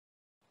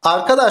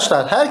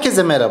Arkadaşlar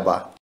herkese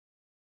merhaba.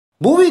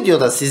 Bu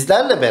videoda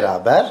sizlerle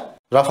beraber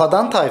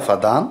Rafadan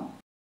Tayfa'dan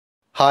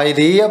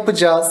Hayri'yi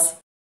yapacağız.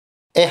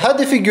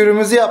 Hadi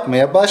figürümüzü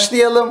yapmaya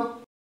başlayalım.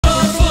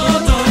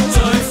 Rafadan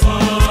Tayfa,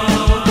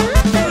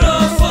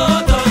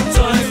 Rafadan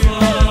Tayfa,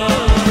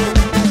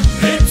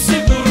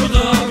 hepsi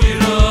burada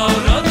bir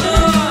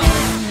arada.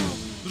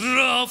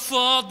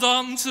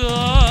 Rafadan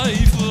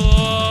Tayfa.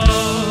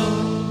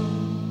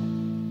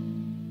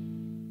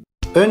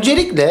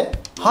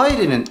 Öncelikle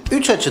Hayri'nin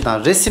 3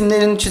 açıdan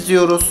resimlerini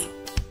çiziyoruz.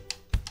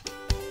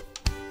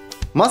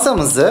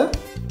 Masamızı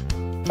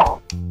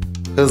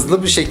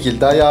hızlı bir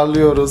şekilde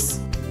ayarlıyoruz.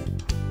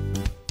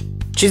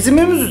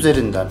 Çizimimiz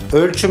üzerinden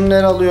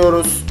ölçümler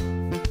alıyoruz.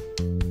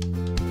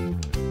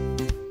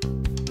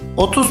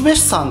 35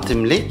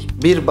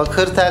 santimlik bir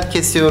bakır tel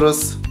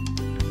kesiyoruz.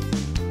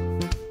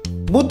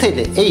 Bu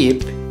teli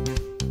eğip,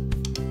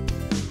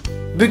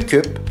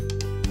 büküp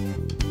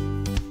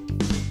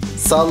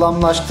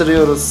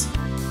sağlamlaştırıyoruz.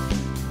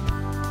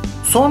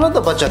 Sonra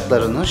da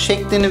bacaklarının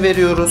şeklini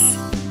veriyoruz.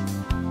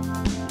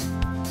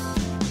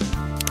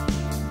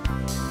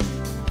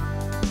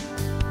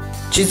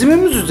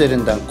 Çizimimiz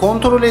üzerinden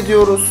kontrol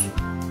ediyoruz.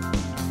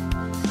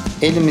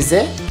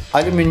 Elimize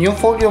alüminyum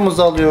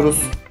folyomuzu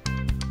alıyoruz.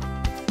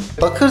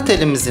 Bakır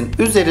telimizin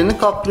üzerini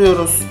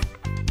kaplıyoruz.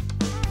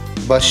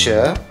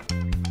 Başı,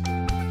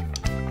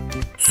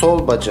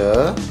 sol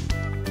bacağı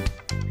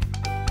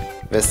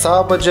ve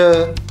sağ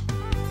bacağı.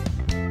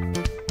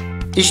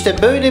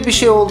 İşte böyle bir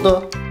şey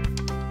oldu.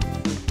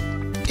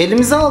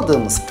 Elimize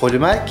aldığımız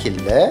polimer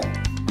kille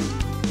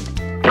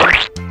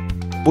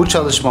bu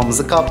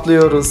çalışmamızı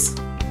kaplıyoruz.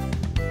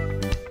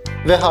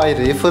 Ve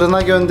Hayri'yi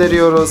fırına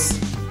gönderiyoruz.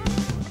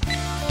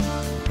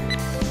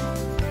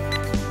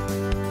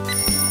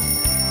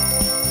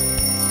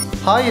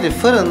 Hayri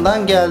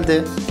fırından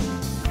geldi.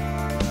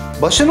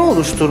 Başını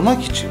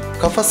oluşturmak için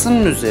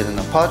kafasının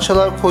üzerine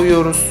parçalar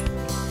koyuyoruz.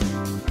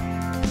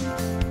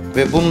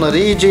 Ve bunları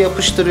iyice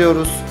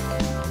yapıştırıyoruz.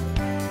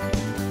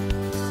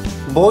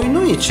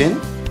 Boynu için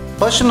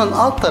başının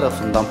alt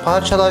tarafından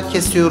parçalar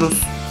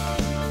kesiyoruz.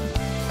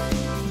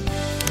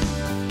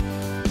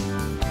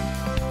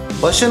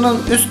 Başının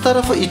üst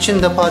tarafı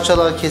için de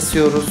parçalar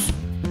kesiyoruz.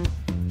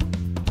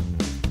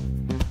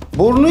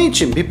 Burnu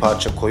için bir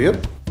parça koyup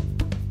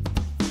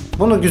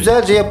bunu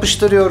güzelce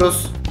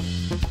yapıştırıyoruz.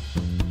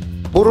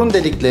 Burun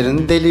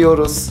deliklerini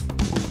deliyoruz.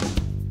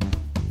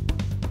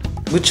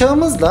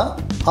 Bıçağımızla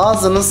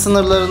ağzının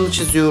sınırlarını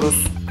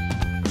çiziyoruz.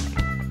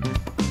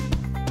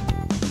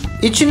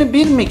 İçini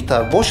bir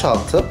miktar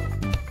boşaltıp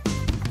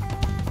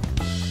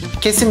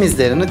kesim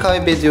izlerini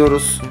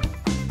kaybediyoruz.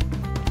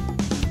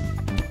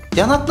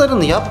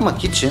 Yanaklarını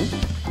yapmak için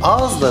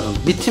ağızların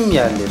bitim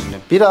yerlerini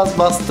biraz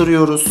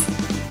bastırıyoruz.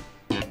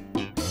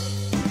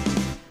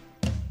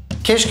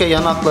 Keşke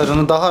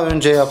yanaklarını daha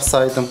önce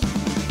yapsaydım.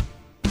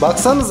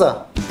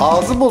 Baksanıza,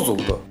 ağzı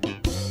bozuldu.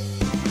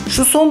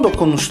 Şu son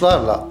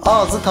dokunuşlarla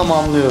ağzı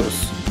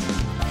tamamlıyoruz.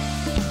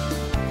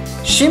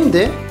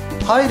 Şimdi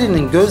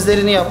Hayri'nin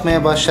gözlerini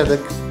yapmaya başladık.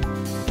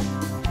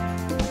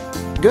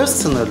 Göz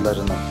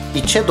sınırlarını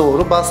içe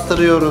doğru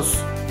bastırıyoruz.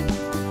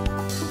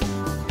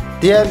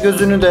 Diğer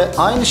gözünü de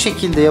aynı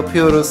şekilde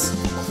yapıyoruz.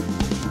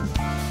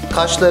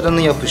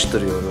 Kaşlarını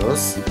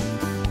yapıştırıyoruz.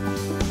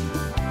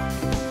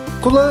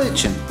 Kulağı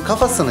için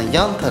kafasının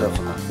yan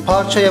tarafına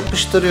parça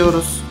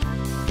yapıştırıyoruz.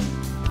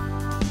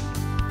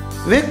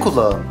 Ve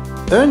kulağın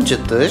önce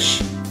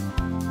dış,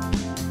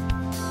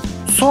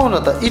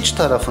 sonra da iç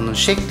tarafının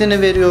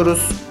şeklini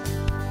veriyoruz.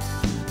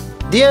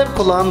 Diğer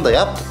kulağını da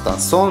yaptıktan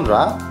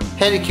sonra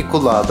her iki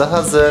kulağı da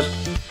hazır.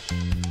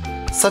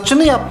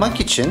 Saçını yapmak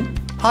için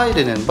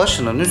Hayri'nin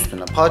başının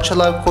üstüne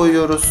parçalar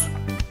koyuyoruz.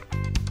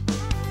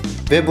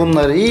 Ve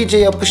bunları iyice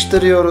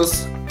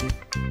yapıştırıyoruz.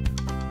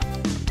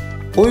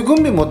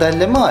 Uygun bir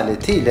modelleme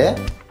aletiyle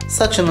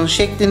saçının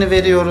şeklini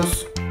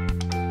veriyoruz.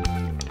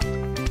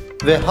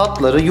 Ve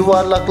hatları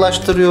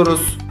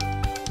yuvarlaklaştırıyoruz.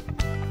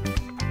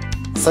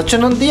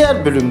 Saçının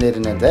diğer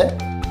bölümlerine de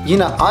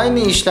yine aynı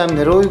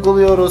işlemleri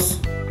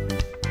uyguluyoruz.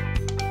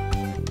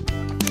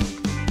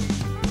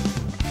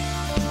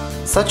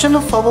 Saçının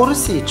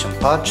favorisi için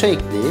parça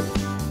ekleyip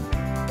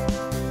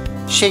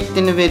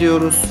şeklini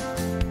veriyoruz.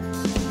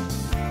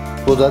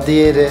 Bu da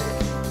diğeri.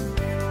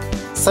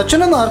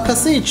 Saçının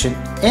arkası için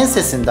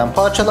ensesinden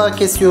parçalar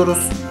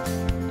kesiyoruz.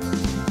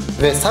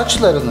 Ve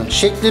saçlarının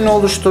şeklini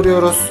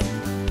oluşturuyoruz.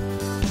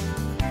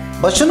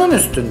 Başının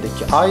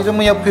üstündeki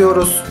ayrımı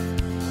yapıyoruz.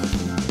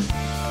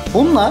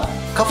 Bunlar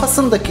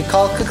kafasındaki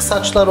kalkık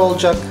saçlar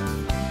olacak.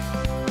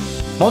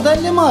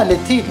 Modelleme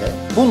aletiyle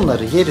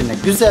bunları yerine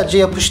güzelce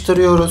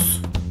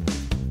yapıştırıyoruz.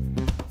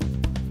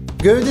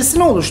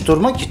 Gövdesini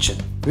oluşturmak için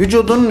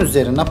vücudunun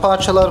üzerine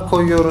parçalar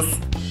koyuyoruz.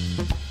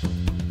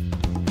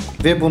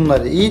 Ve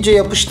bunları iyice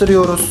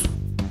yapıştırıyoruz.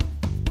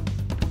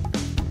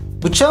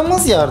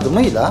 Bıçağımız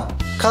yardımıyla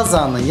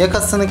kazağının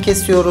yakasını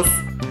kesiyoruz.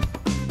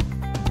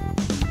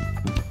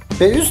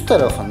 Ve üst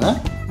tarafını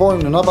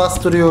boynuna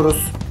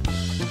bastırıyoruz.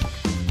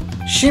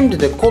 Şimdi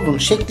de kolun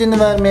şeklini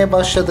vermeye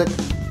başladık.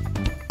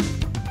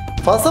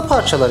 Fazla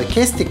parçaları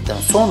kestikten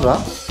sonra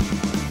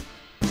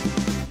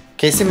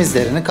kesim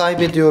izlerini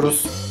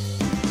kaybediyoruz.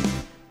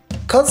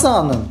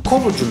 Kazağının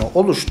kol ucunu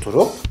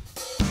oluşturup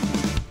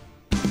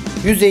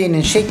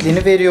yüzeyinin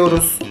şeklini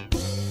veriyoruz.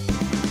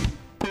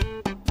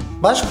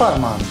 Baş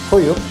parmağını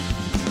koyup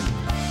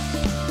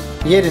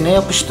yerine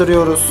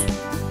yapıştırıyoruz.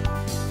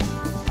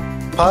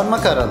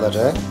 Parmak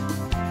araları,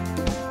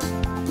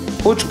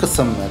 uç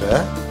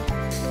kısımları,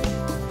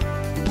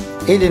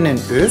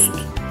 elinin üst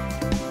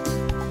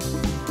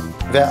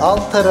ve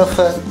alt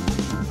tarafı,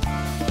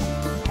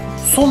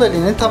 sol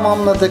elini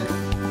tamamladık.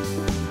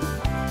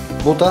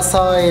 Bu da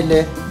sağ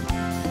eli.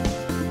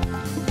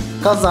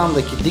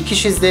 Kazağındaki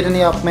dikiş izlerini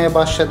yapmaya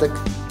başladık.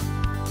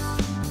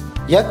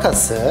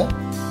 Yakası,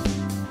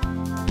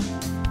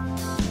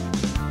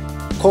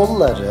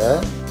 kolları,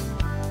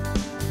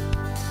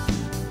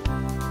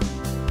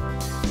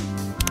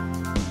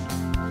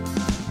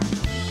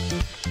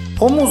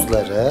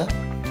 omuzları,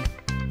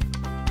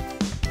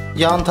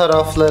 yan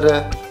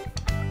tarafları.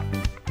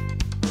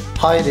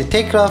 Hayri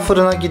tekrar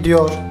fırına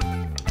gidiyor.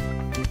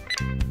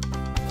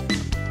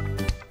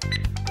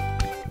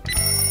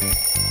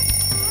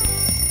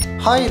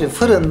 Hayri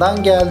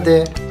fırından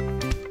geldi.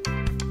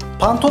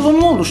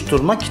 Pantolonunu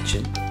oluşturmak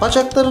için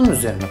bacakların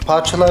üzerine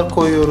parçalar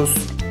koyuyoruz.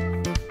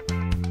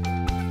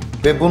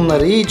 Ve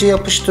bunları iyice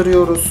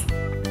yapıştırıyoruz.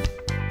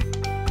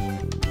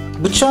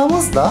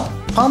 Bıçağımızla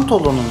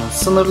pantolonunun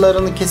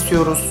sınırlarını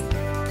kesiyoruz.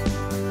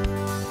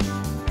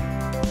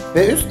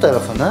 Ve üst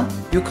tarafını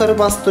yukarı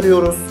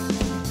bastırıyoruz.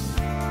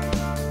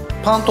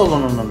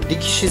 Pantolonunun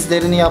dikiş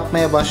izlerini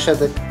yapmaya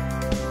başladık.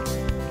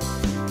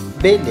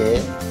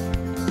 Beli,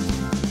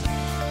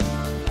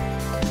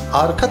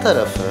 arka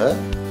tarafı,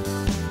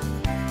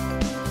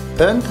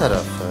 ön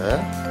tarafı,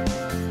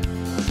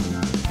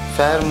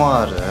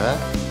 fermuarı,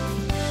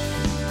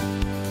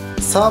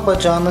 sağ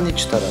bacağının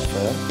iç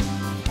tarafı,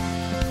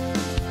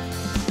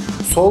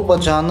 sol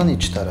bacağının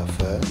iç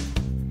tarafı,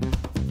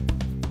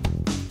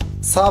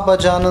 sağ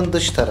bacağının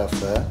dış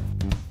tarafı,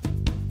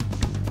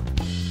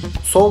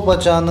 sol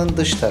bacağının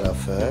dış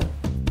tarafı,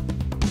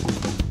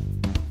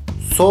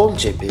 sol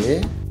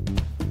cebi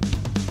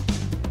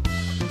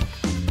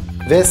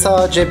ve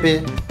sağ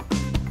cebi.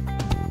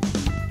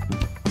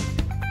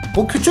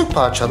 Bu küçük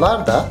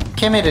parçalar da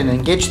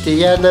kemerinin geçtiği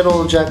yerler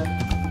olacak.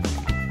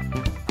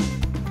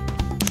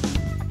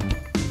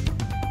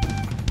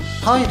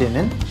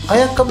 Hayri'nin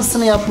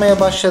ayakkabısını yapmaya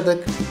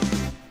başladık.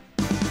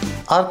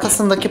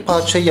 Arkasındaki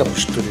parçayı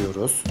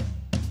yapıştırıyoruz.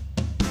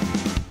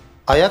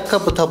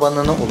 Ayakkabı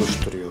tabanını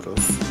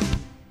oluşturuyoruz.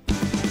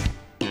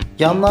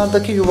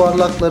 Yanlardaki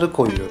yuvarlakları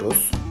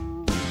koyuyoruz.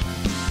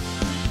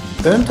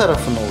 Ön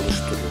tarafını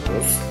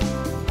oluşturuyoruz.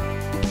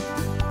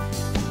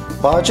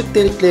 Bağcık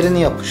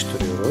deliklerini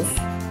yapıştırıyoruz.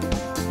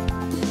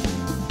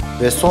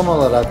 Ve son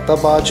olarak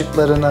da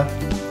bağcıklarını.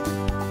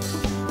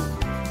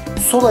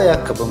 Sol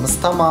ayakkabımız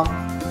tamam.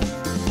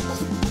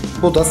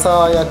 Bu da sağ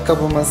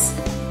ayakkabımız.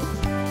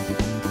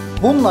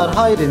 Bunlar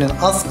Hayri'nin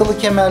askılı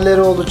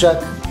kemerleri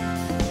olacak.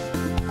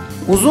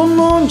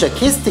 Uzunluğunca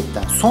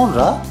kestikten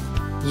sonra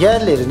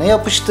yerlerine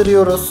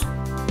yapıştırıyoruz.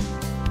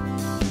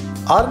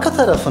 Arka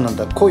tarafını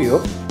da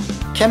koyup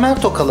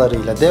kemer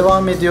tokalarıyla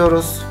devam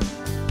ediyoruz.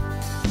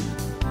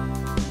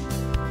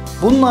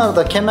 Bunlar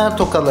da kemer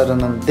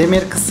tokalarının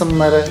demir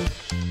kısımları.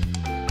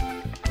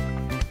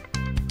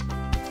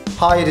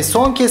 Hayri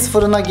son kez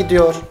fırına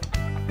gidiyor.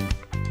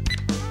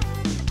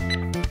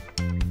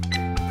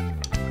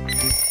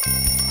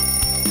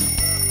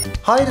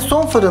 Hayri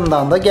son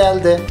fırından da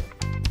geldi.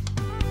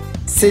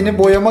 Seni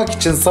boyamak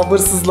için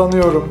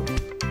sabırsızlanıyorum.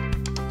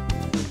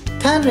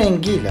 Ten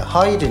rengiyle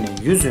Hayri'nin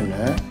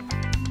yüzünü,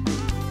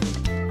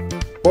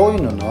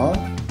 boynunu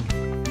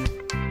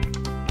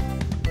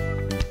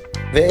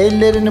ve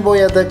ellerini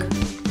boyadık.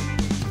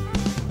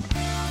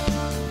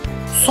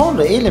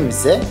 Sonra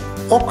elimize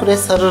okre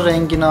sarı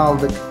rengini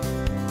aldık.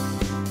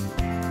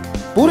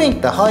 Bu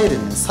renkte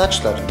Hayri'nin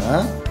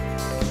saçlarını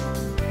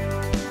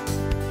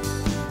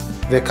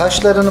ve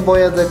kaşlarını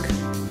boyadık.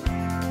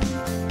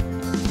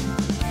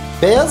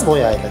 Beyaz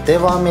boyayla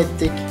devam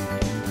ettik.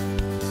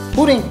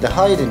 Bu renkte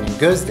Hayri'nin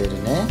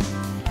gözlerini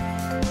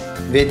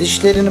ve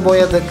dişlerini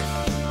boyadık.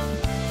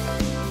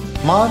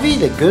 Mavi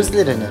ile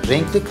gözlerinin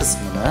renkli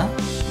kısmını,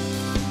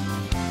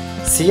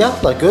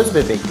 siyahla göz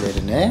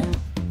bebeklerini,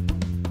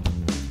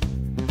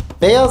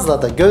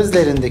 beyazla da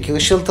gözlerindeki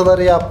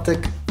ışıltıları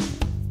yaptık.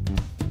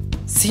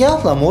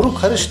 Siyahla moru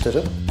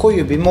karıştırıp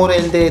koyu bir mor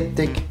elde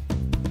ettik.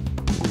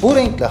 Bu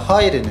renkle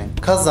Hayri'nin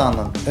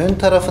kazağının ön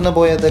tarafını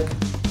boyadık.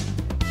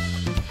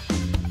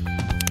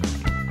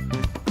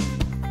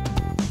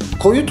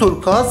 Koyu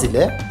turkuaz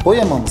ile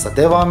boyamamıza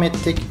devam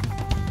ettik.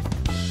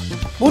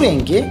 Bu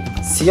rengi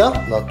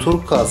siyahla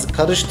turkuazı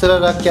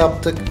karıştırarak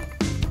yaptık.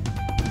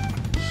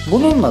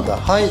 Bununla da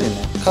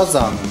Hayri'nin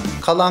kazağının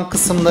kalan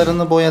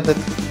kısımlarını boyadık.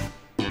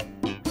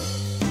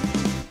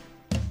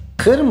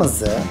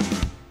 Kırmızı,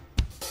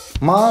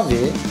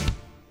 mavi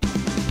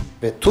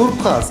ve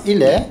turkuaz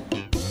ile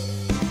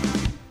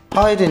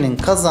Hayri'nin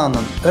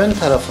kazağının ön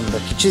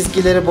tarafındaki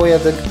çizgileri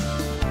boyadık.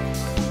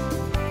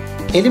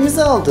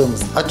 Elimize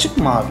aldığımız açık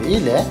mavi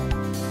ile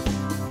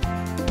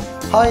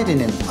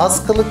Hayri'nin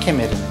askılı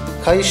kemerinin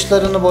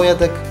kayışlarını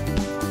boyadık.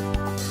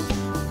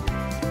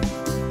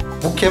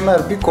 Bu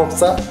kemer bir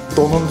kopsa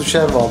donun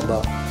düşer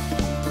vallahi.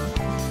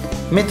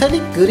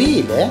 Metalik gri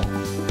ile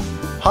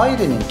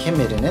Hayri'nin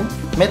kemerinin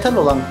metal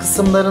olan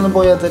kısımlarını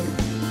boyadık.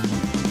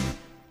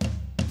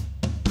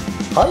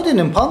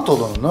 Hayri'nin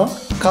pantolonunu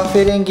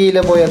kahverengi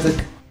ile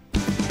boyadık.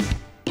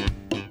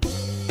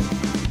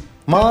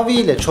 Mavi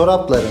ile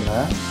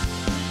çoraplarını,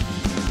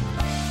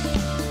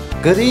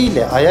 gri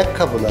ile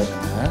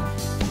ayakkabılarını,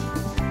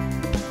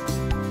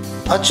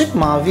 açık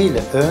mavi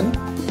ile ön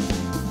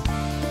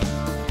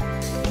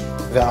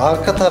ve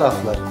arka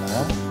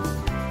taraflarını,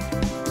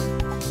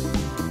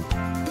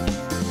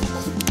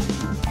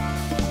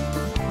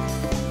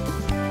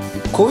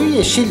 koyu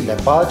yeşille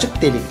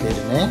bağcık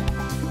deliklerini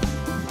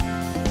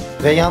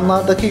ve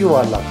yanlardaki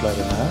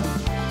yuvarlaklarını,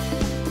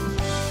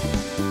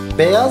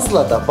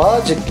 beyazla da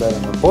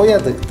bağcıklarını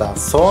boyadıktan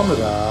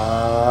sonra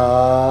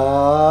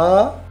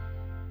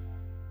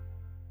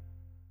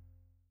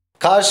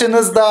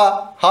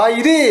karşınızda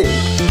Hayri.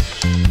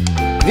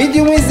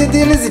 Videomu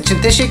izlediğiniz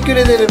için teşekkür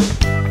ederim.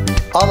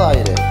 Al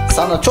Hayri,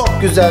 sana çok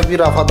güzel bir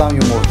rafadan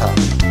yumurta.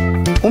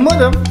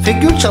 Umarım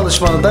figür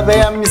çalışmanı da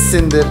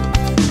beğenmişsindir.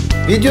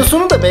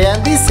 Videosunu da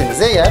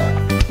beğendiyseniz eğer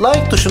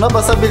like tuşuna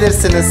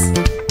basabilirsiniz.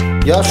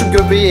 Ya şu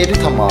göbeği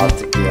erit ama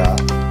artık ya.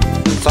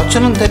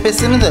 Saçının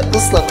tepesini de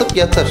ıslatıp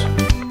yatır.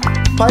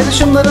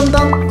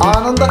 Paylaşımlarımdan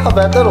anında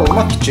haberdar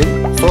olmak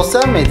için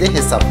sosyal medya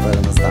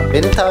hesaplarımızdan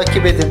beni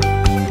takip edin.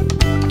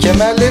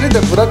 Kemerleri de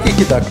bırak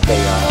 2 dakika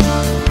ya.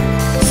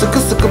 Sıkı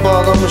sıkı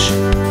bağlamış.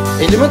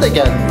 Elime de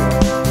gelmiyor.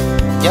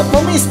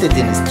 Yapmamı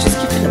istediğiniz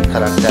çizgi film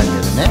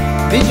karakterlerini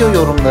video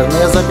yorumlarına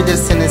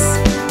yazabilirsiniz.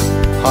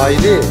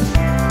 Hayri,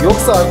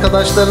 yoksa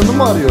arkadaşlarını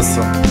mı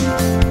arıyorsun?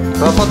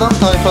 Rafadan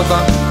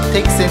Tayfa'dan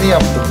tek seni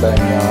yaptım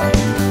ben ya.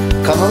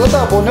 Kanala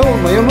da abone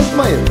olmayı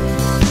unutmayın.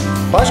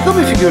 Başka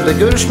bir figürde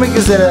görüşmek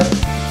üzere.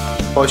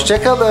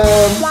 Hoşça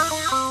kalın.